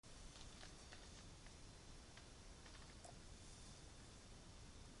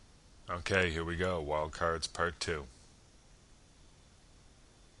Okay, here we go. Wild Cards Part 2.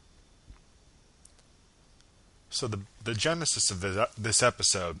 So, the genesis of this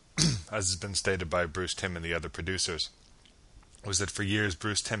episode, as has been stated by Bruce Timm and the other producers, was that for years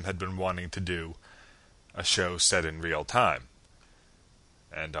Bruce Timm had been wanting to do a show set in real time.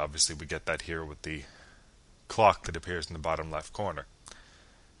 And obviously, we get that here with the clock that appears in the bottom left corner.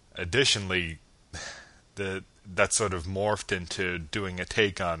 Additionally, that sort of morphed into doing a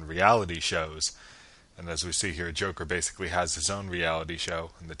take on reality shows. And as we see here, Joker basically has his own reality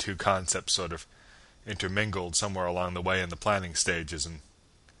show, and the two concepts sort of intermingled somewhere along the way in the planning stages, and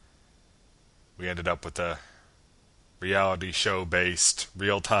we ended up with a reality show based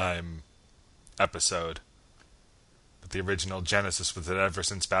real time episode. But the original genesis was that ever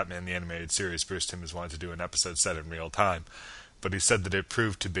since Batman the Animated Series, Bruce Timm has wanted to do an episode set in real time. But he said that it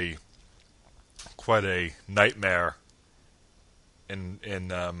proved to be quite a nightmare in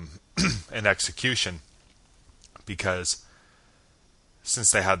in execution, because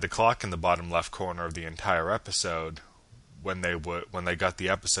since they had the clock in the bottom left corner of the entire episode, when they got the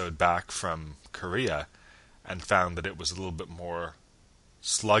episode back from Korea and found that it was a little bit more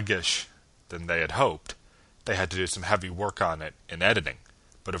sluggish than they had hoped, they had to do some heavy work on it in editing.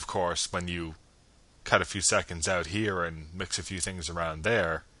 But of course, when you cut a few seconds out here and mix a few things around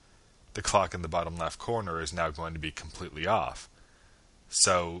there, the clock in the bottom left corner is now going to be completely off.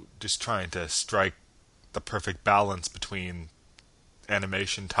 So just trying to strike the perfect balance between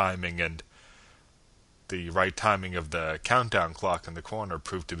animation timing and the right timing of the countdown clock in the corner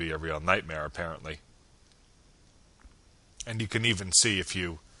proved to be a real nightmare, apparently. And you can even see, if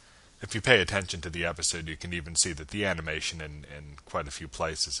you pay attention to the episode, you can even see that the animation in quite a few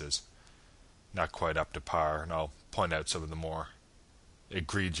places is not quite up to par, and I'll point out some of the more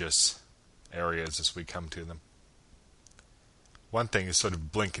egregious areas as we come to them. One thing is sort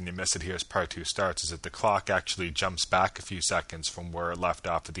of blink and you miss it here as part 2 starts, is that the clock actually jumps back a few seconds from where it left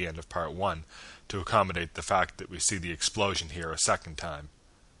off at the end of part 1 to accommodate the fact that we see the explosion here a second time.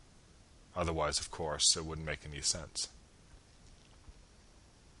 Otherwise, of course, it wouldn't make any sense.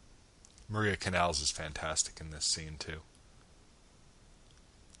 Maria Canals is fantastic in this scene, too.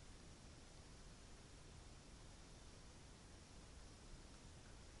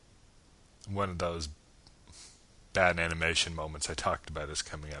 One of those bad animation moments I talked about is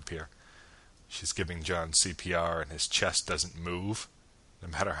coming up here. She's giving John CPR and his chest doesn't move, no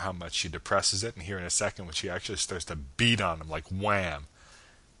matter how much she depresses it. And here in a second, when she actually starts to beat on him, like wham,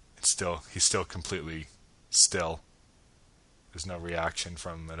 he's still completely still. There's no reaction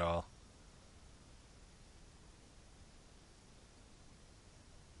from him at all.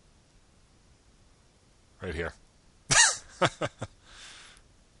 Right here.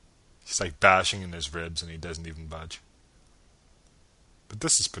 He's like bashing in his ribs and he doesn't even budge. But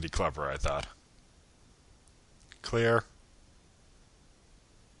this is pretty clever, I thought. Clear.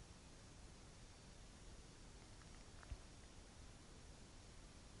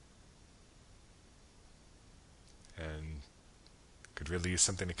 And could really use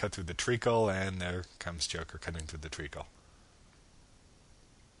something to cut through the treacle, and there comes Joker cutting through the treacle.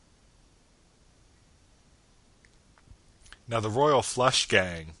 Now the Royal Flush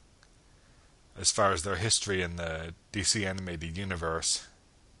Gang, as far as their history in the DC animated universe,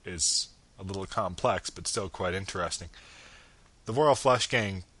 is a little complex, but still quite interesting. The Royal Flush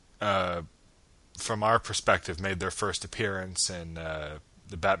Gang, from our perspective, made their first appearance in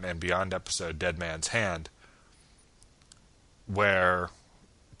the Batman Beyond episode, Dead Man's Hand, where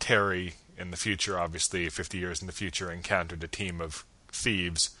Terry, in the future, obviously 50 years in the future, encountered a team of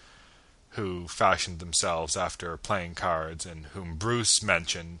thieves who fashioned themselves after playing cards, and whom Bruce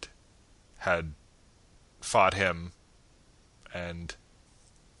mentioned had fought him and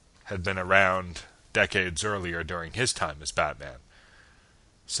had been around decades earlier during his time as Batman.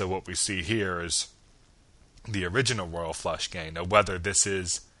 So what we see here is the original Royal Flush Gang. Now, whether this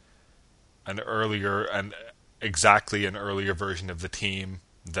is exactly an earlier version of the team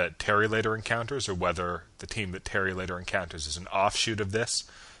that Terry later encounters, or whether the team that Terry later encounters is an offshoot of this,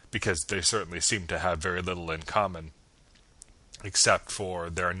 because they certainly seem to have very little in common, except for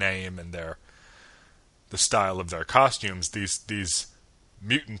their name and the style of their costumes. These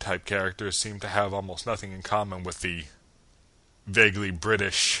mutant type characters seem to have almost nothing in common with the vaguely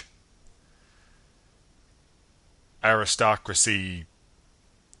British aristocracy,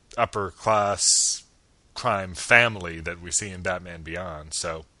 upper class crime family that we see in Batman Beyond.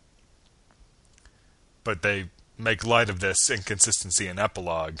 But they make light of this inconsistency in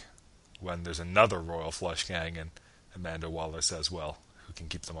epilogue when there's another Royal Flush Gang, and Amanda Waller says, well, who can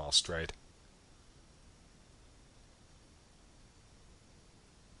keep them all straight?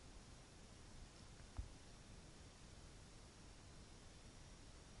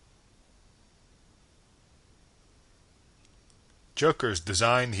 Joker's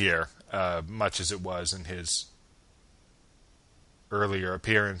design here, much as it was in his earlier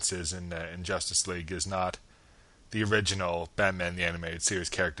appearances in Justice League, is not the original Batman the Animated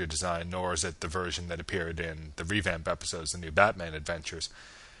Series character design, nor is it the version that appeared in the revamp episodes, the New Batman Adventures.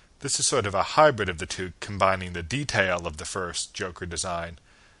 This is sort of a hybrid of the two, combining the detail of the first Joker design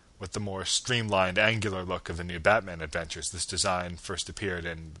with the more streamlined, angular look of the New Batman Adventures. This design first appeared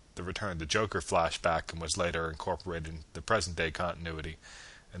in the Return of the Joker flashback and was later incorporated in the present-day continuity,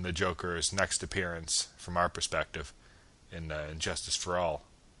 and the Joker's next appearance, from our perspective, in Justice for All.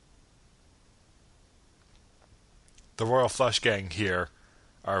 The Royal Flush Gang here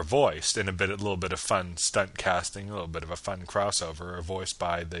are voiced in a little bit of fun stunt casting, a little bit of a fun crossover, are voiced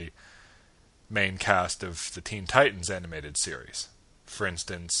by the main cast of the Teen Titans animated series. For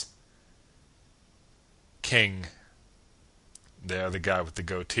instance, King, the guy with the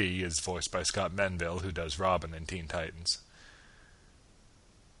goatee, is voiced by Scott Menville, who does Robin in Teen Titans.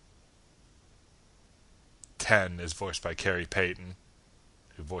 10 is voiced by Carrie Payton,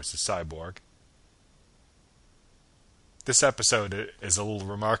 who voices Cyborg. This episode is a little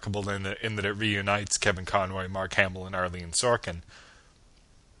remarkable in that it reunites Kevin Conroy, Mark Hamill, and Arlene Sorkin.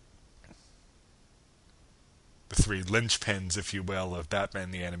 The three linchpins, if you will, of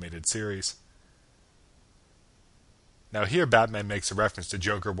Batman the Animated Series. Now here Batman makes a reference to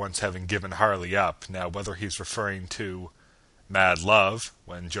Joker once having given Harley up. Now whether he's referring to Mad Love,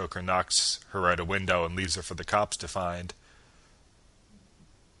 when Joker knocks her out a window and leaves her for the cops to find,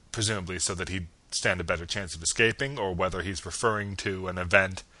 presumably so that he'd stand a better chance of escaping, or whether he's referring to an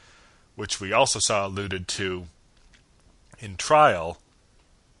event which we also saw alluded to in Trial,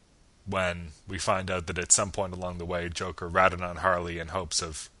 when we find out that at some point along the way Joker ratted on Harley in hopes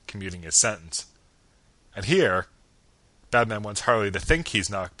of commuting his sentence. And here, Batman wants Harley to think she's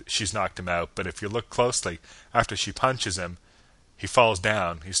knocked him out, but if you look closely, after she punches him, he falls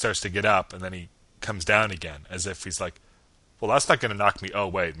down, he starts to get up, and then he comes down again, as if he's like, well, that's not going to knock me, oh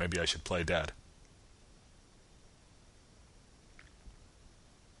wait, maybe I should play dead.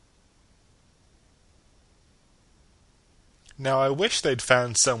 Now, I wish they'd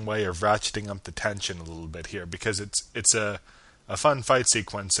found some way of ratcheting up the tension a little bit here, because it's a fun fight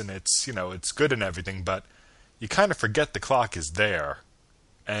sequence, and it's good and everything, but you kind of forget the clock is there,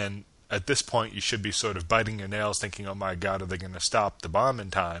 and at this point you should be sort of biting your nails thinking, oh my god, are they going to stop the bomb in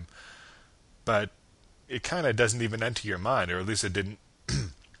time? But it kind of doesn't even enter your mind, or at least it didn't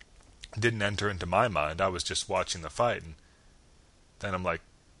enter into my mind. I was just watching the fight, and then I'm like,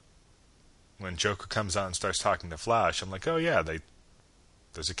 when Joker comes on and starts talking to Flash, I'm like, oh yeah,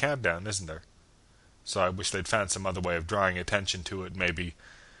 there's a countdown, isn't there? So I wish they'd found some other way of drawing attention to it, maybe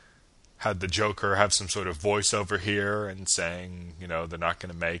had the Joker have some sort of voiceover here and saying, they're not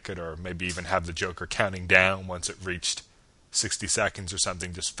going to make it, or maybe even have the Joker counting down once it reached 60 seconds or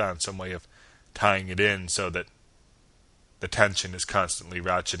something, just found some way of tying it in so that the tension is constantly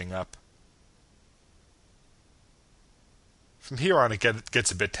ratcheting up. From here on, it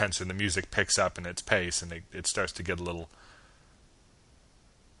gets a bit tenser, and the music picks up in its pace, and it starts to get a little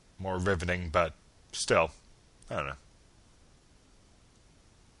more riveting, but still, I don't know.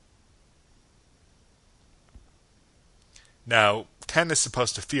 Now, 10 is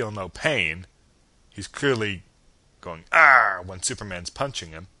supposed to feel no pain. He's clearly going, ah, when Superman's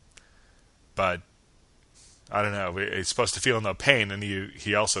punching him. But, I don't know, he's supposed to feel no pain, and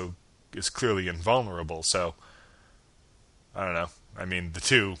he also is clearly invulnerable, so I don't know. I mean, the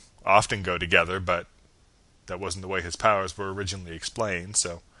two often go together, but that wasn't the way his powers were originally explained,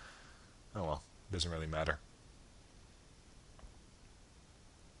 so, oh well, it doesn't really matter.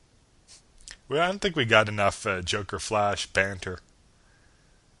 Well, I don't think we got enough Joker Flash banter.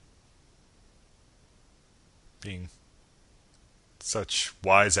 Being such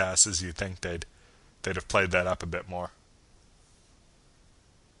wise asses, you'd think they'd have played that up a bit more.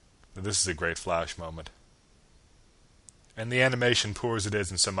 But this is a great Flash moment. And the animation, poor as it is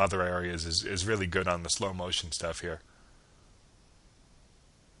in some other areas, is really good on the slow motion stuff here.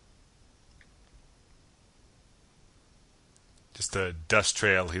 Just the dust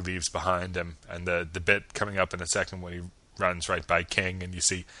trail he leaves behind him, and the bit coming up in a second when he runs right by King, and you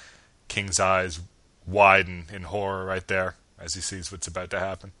see King's eyes widen in horror right there as he sees what's about to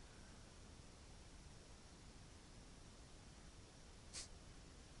happen.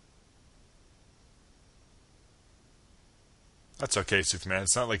 That's okay, Superman.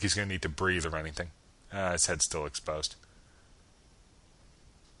 It's not like he's going to need to breathe or anything. His head's still exposed.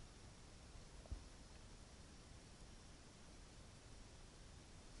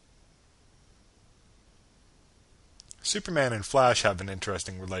 Superman and Flash have an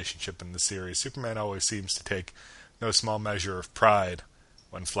interesting relationship in the series. Superman always seems to take no small measure of pride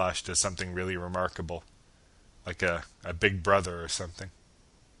when Flash does something really remarkable, like a Big Brother or something.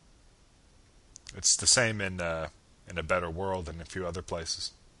 It's the same in A Better World and a few other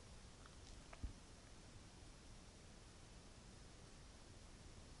places.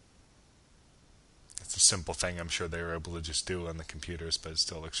 It's a simple thing I'm sure they were able to just do on the computers, but it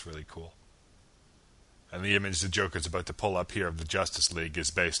still looks really cool. And the image the Joker's about to pull up here of the Justice League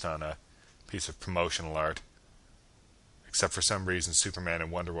is based on a piece of promotional art. Except for some reason Superman and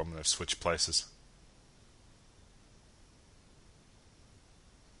Wonder Woman have switched places.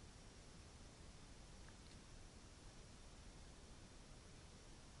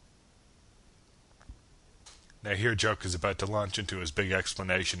 Now here Joker's about to launch into his big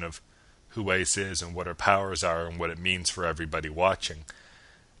explanation of who Ace is and what her powers are and what it means for everybody watching.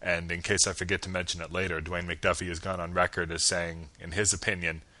 And in case I forget to mention it later, Dwayne McDuffie has gone on record as saying, in his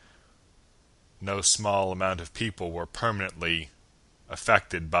opinion, no small amount of people were permanently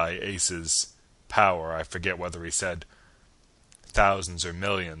affected by Ace's power. I forget whether he said thousands or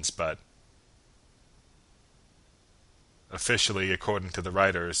millions, but officially, according to the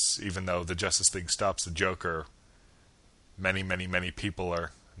writers, even though the Justice League stops the Joker, many, many, many people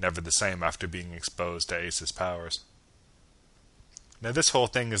are never the same after being exposed to Ace's powers. Now, this whole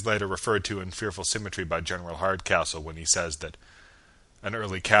thing is later referred to in Fearful Symmetry by General Hardcastle when he says that an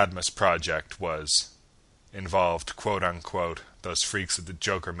early Cadmus project involved, quote-unquote, those freaks that the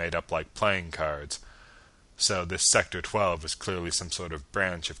Joker made up like playing cards. So this Sector 12 is clearly some sort of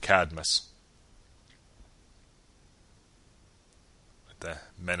branch of Cadmus. With the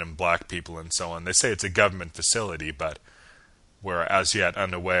men in black people and so on. They say it's a government facility, but we're as yet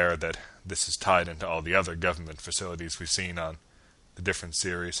unaware that this is tied into all the other government facilities we've seen on the different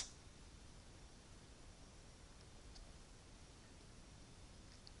series.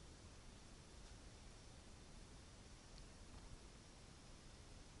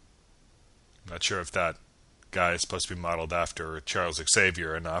 I'm not sure if that guy is supposed to be modeled after Charles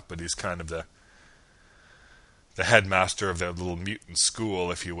Xavier or not, but he's kind of the headmaster of their little mutant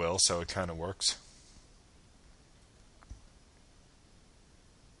school, if you will, so it kind of works.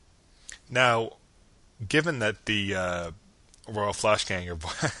 Now, given that the Royal Flush Gang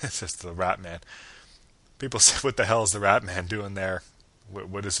it's just the Rat Man, people say, what the hell is the Rat Man doing there?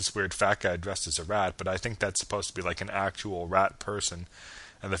 What is this weird fat guy dressed as a rat? But I think that's supposed to be like an actual rat person,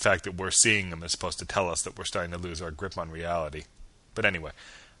 and the fact that we're seeing him is supposed to tell us that we're starting to lose our grip on reality. But anyway,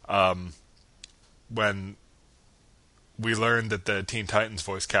 when we learned that the Teen Titans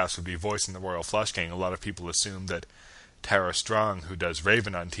voice cast would be voicing the Royal Flush Gang, a lot of people assumed that Tara Strong, who does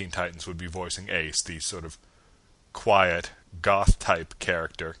Raven on Teen Titans, would be voicing Ace, the sort of quiet, goth-type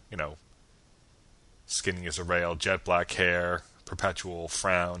character, skinny as a rail, jet black hair, perpetual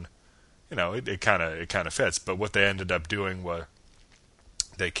frown. It kind of fits. But what they ended up doing was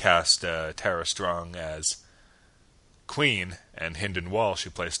they cast Tara Strong as Queen, and Hynden Walsh, who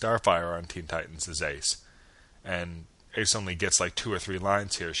plays Starfire on Teen Titans, as Ace. And Ace only gets like 2 or 3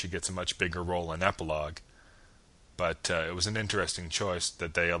 lines here. She gets a much bigger role in Epilogue. But it was an interesting choice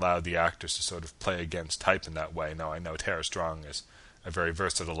that they allowed the actors to sort of play against type in that way. Now, I know Tara Strong is a very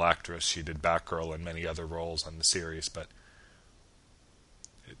versatile actress. She did Batgirl and many other roles on the series, but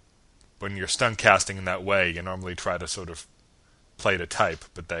when you're stunt casting in that way, you normally try to sort of play to type,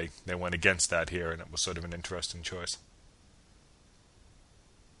 but they went against that here, and it was sort of an interesting choice.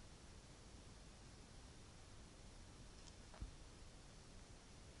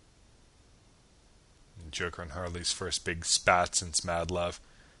 Joker and Harley's first big spat since Mad Love,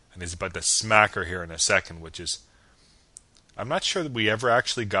 and he's about to smack her here in a second, which is, I'm not sure that we ever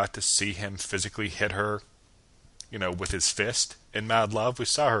actually got to see him physically hit her, with his fist in Mad Love. We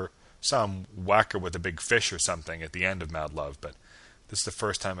saw him whack her with a big fish or something at the end of Mad Love, but this is the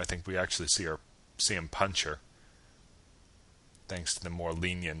first time I think we actually see him punch her, thanks to the more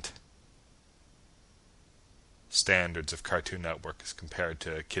lenient standards of Cartoon Network as compared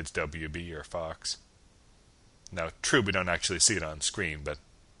to Kids WB or Fox. Now, true, we don't actually see it on screen, but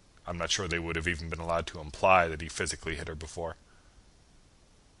I'm not sure they would have even been allowed to imply that he physically hit her before.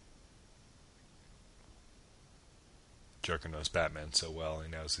 Joker knows Batman so well, he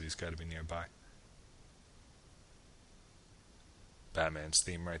knows that he's got to be nearby. Batman's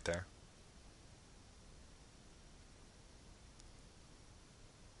theme right there.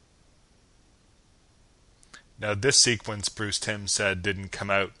 Now, this sequence, Bruce Timm said, didn't come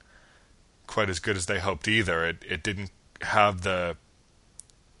out quite as good as they hoped either. It didn't have the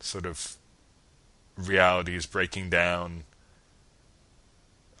sort of realities breaking down,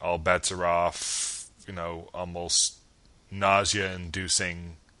 all bets are off, almost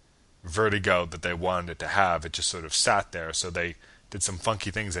nausea-inducing vertigo that they wanted it to have. It just sort of sat there. So they did some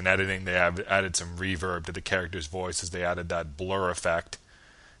funky things in editing. They added some reverb to the characters' voices. They added that blur effect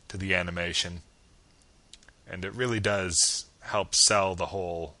to the animation. And it really does help sell the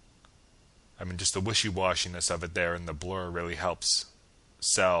whole... I mean, just the wishy-washiness of it there, and the blur really helps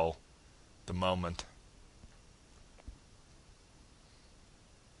sell the moment.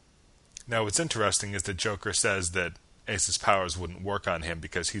 Now, what's interesting is that Joker says that Ace's powers wouldn't work on him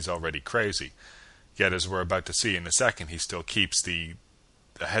because he's already crazy. Yet, as we're about to see in a second, he still keeps the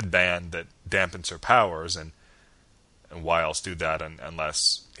headband that dampens her powers, and why else do that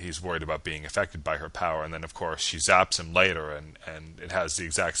unless he's worried about being affected by her power? And then, of course, she zaps him later, and it has the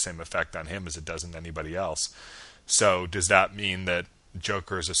exact same effect on him as it does on anybody else. So does that mean that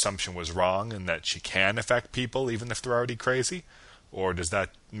Joker's assumption was wrong and that she can affect people even if they're already crazy? Or does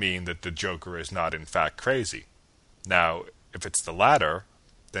that mean that the Joker is not in fact crazy? Now, if it's the latter,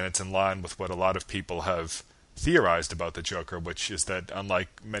 then it's in line with what a lot of people have theorized about the Joker, which is that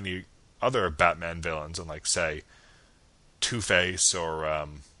unlike many other Batman villains, unlike, say, Two-Face or, I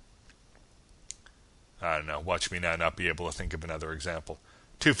don't know, watch me now not be able to think of another example.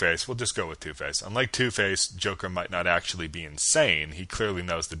 Two-Face, we'll just go with Two-Face. Unlike Two-Face, Joker might not actually be insane. He clearly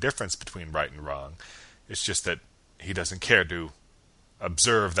knows the difference between right and wrong. It's just that he doesn't care to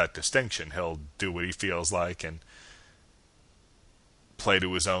observe that distinction. He'll do what he feels like and play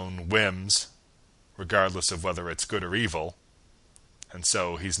to his own whims, regardless of whether it's good or evil. And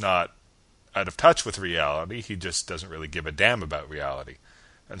so he's not out of touch with reality. He just doesn't really give a damn about reality.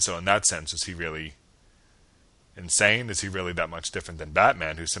 And so in that sense, is he really insane? Is he really that much different than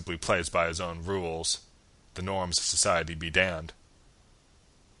Batman, who simply plays by his own rules, the norms of society be damned?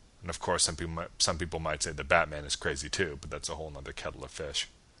 And of course, some people might say that Batman is crazy too, but that's a whole other kettle of fish.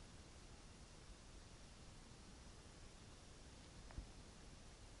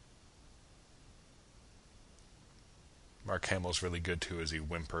 Mark Hamill's really good too as he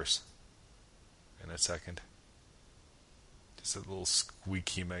whimpers in a second. Just a little squeak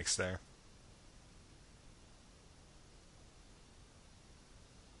he makes there.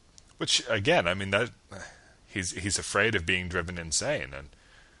 Which, again, I mean, that he's afraid of being driven insane. And,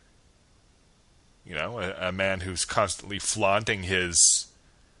 you know, a man who's constantly flaunting his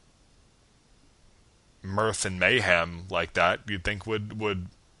mirth and mayhem like that, you'd think would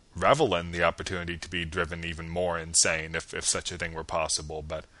revel in the opportunity to be driven even more insane if such a thing were possible.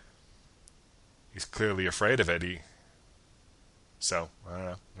 But he's clearly afraid of it. So, I don't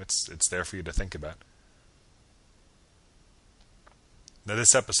know. It's there for you to think about. Now,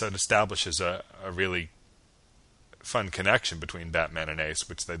 this episode establishes a really fun connection between Batman and Ace,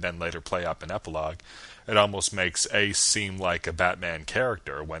 which they then later play up in epilogue. It almost makes Ace seem like a Batman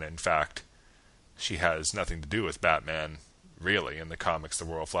character, when in fact she has nothing to do with Batman, really. In the comics, the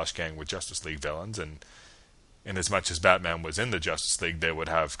Royal Flush Gang were Justice League villains, and in as much as Batman was in the Justice League, they would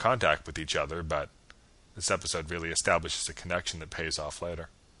have contact with each other, but this episode really establishes a connection that pays off later.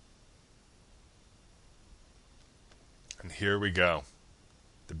 And here we go.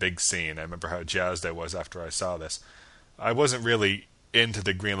 The big scene. I remember how jazzed I was after I saw this. I wasn't really into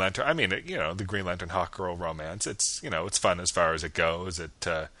the Green Lantern. I mean, the Green Lantern Hawkgirl romance. It's fun as far as it goes.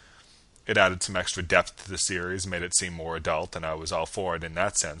 It added some extra depth to the series, made it seem more adult, and I was all for it in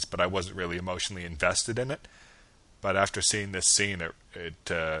that sense. But I wasn't really emotionally invested in it. But after seeing this scene,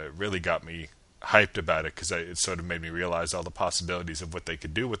 it really got me hyped about it, because it sort of made me realize all the possibilities of what they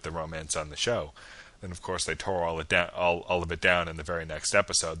could do with the romance on the show. And of course, they tore all of it down in the very next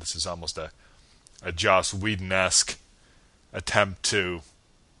episode. This is almost a Joss Whedon-esque attempt to,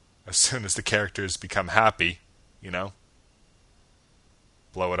 as soon as the characters become happy,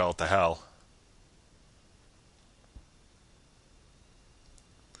 blow it all to hell.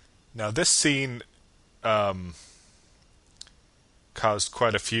 Now, this scene caused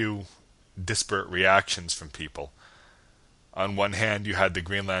quite a few disparate reactions from people. On one hand, you had the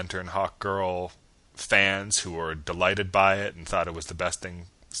Green Lantern Hawkgirl fans who were delighted by it and thought it was the best thing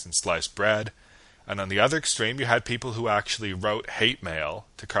since sliced bread. And on the other extreme, you had people who actually wrote hate mail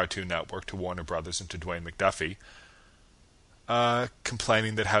to Cartoon Network, to Warner Brothers, and to Dwayne McDuffie,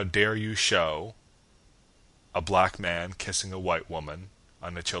 complaining that how dare you show a black man kissing a white woman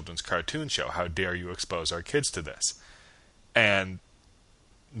on a children's cartoon show? How dare you expose our kids to this? And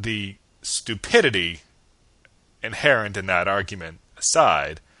the stupidity inherent in that argument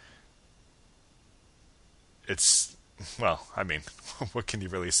aside, it's, well, I mean, what can you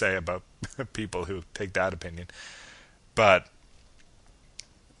really say about people who take that opinion? But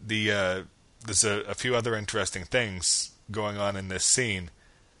there's a few other interesting things going on in this scene.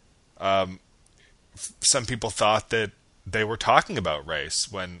 Some people thought that they were talking about race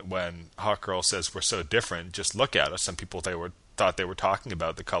when Hawkgirl says we're so different, just look at us. Some people thought they were talking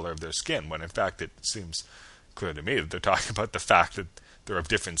about the color of their skin, when in fact it seems clear to me that they're talking about the fact that they're of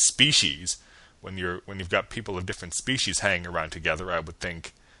different species. When you've got people of different species hanging around together, I would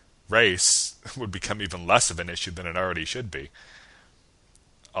think race would become even less of an issue than it already should be.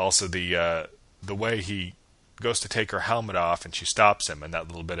 Also, the way he goes to take her helmet off and she stops him, and that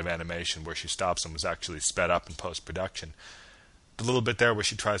little bit of animation where she stops him was actually sped up in post-production. The little bit there where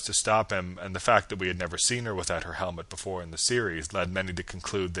she tries to stop him, and the fact that we had never seen her without her helmet before in the series, led many to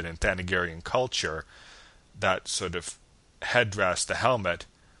conclude that in Thanagarian culture, that sort of headdress, the helmet,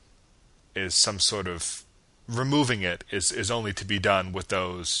 is some sort of removing it is only to be done with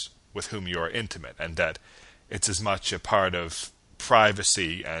those with whom you are intimate, and that it's as much a part of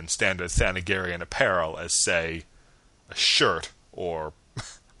privacy and standard Thanagarian apparel as, say, a shirt or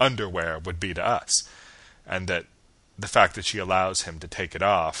underwear would be to us, and that the fact that she allows him to take it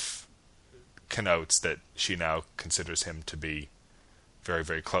off connotes that she now considers him to be very,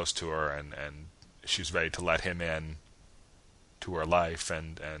 very close to her, and she's ready to let him in to her life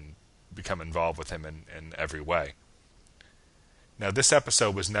and become involved with him in every way. Now, this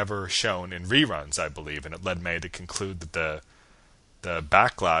episode was never shown in reruns, I believe, and it led May to conclude that the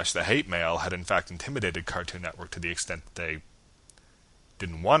backlash, the hate mail, had in fact intimidated Cartoon Network to the extent that they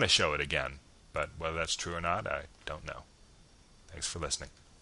didn't want to show it again. But whether that's true or not, I don't know. Thanks for listening.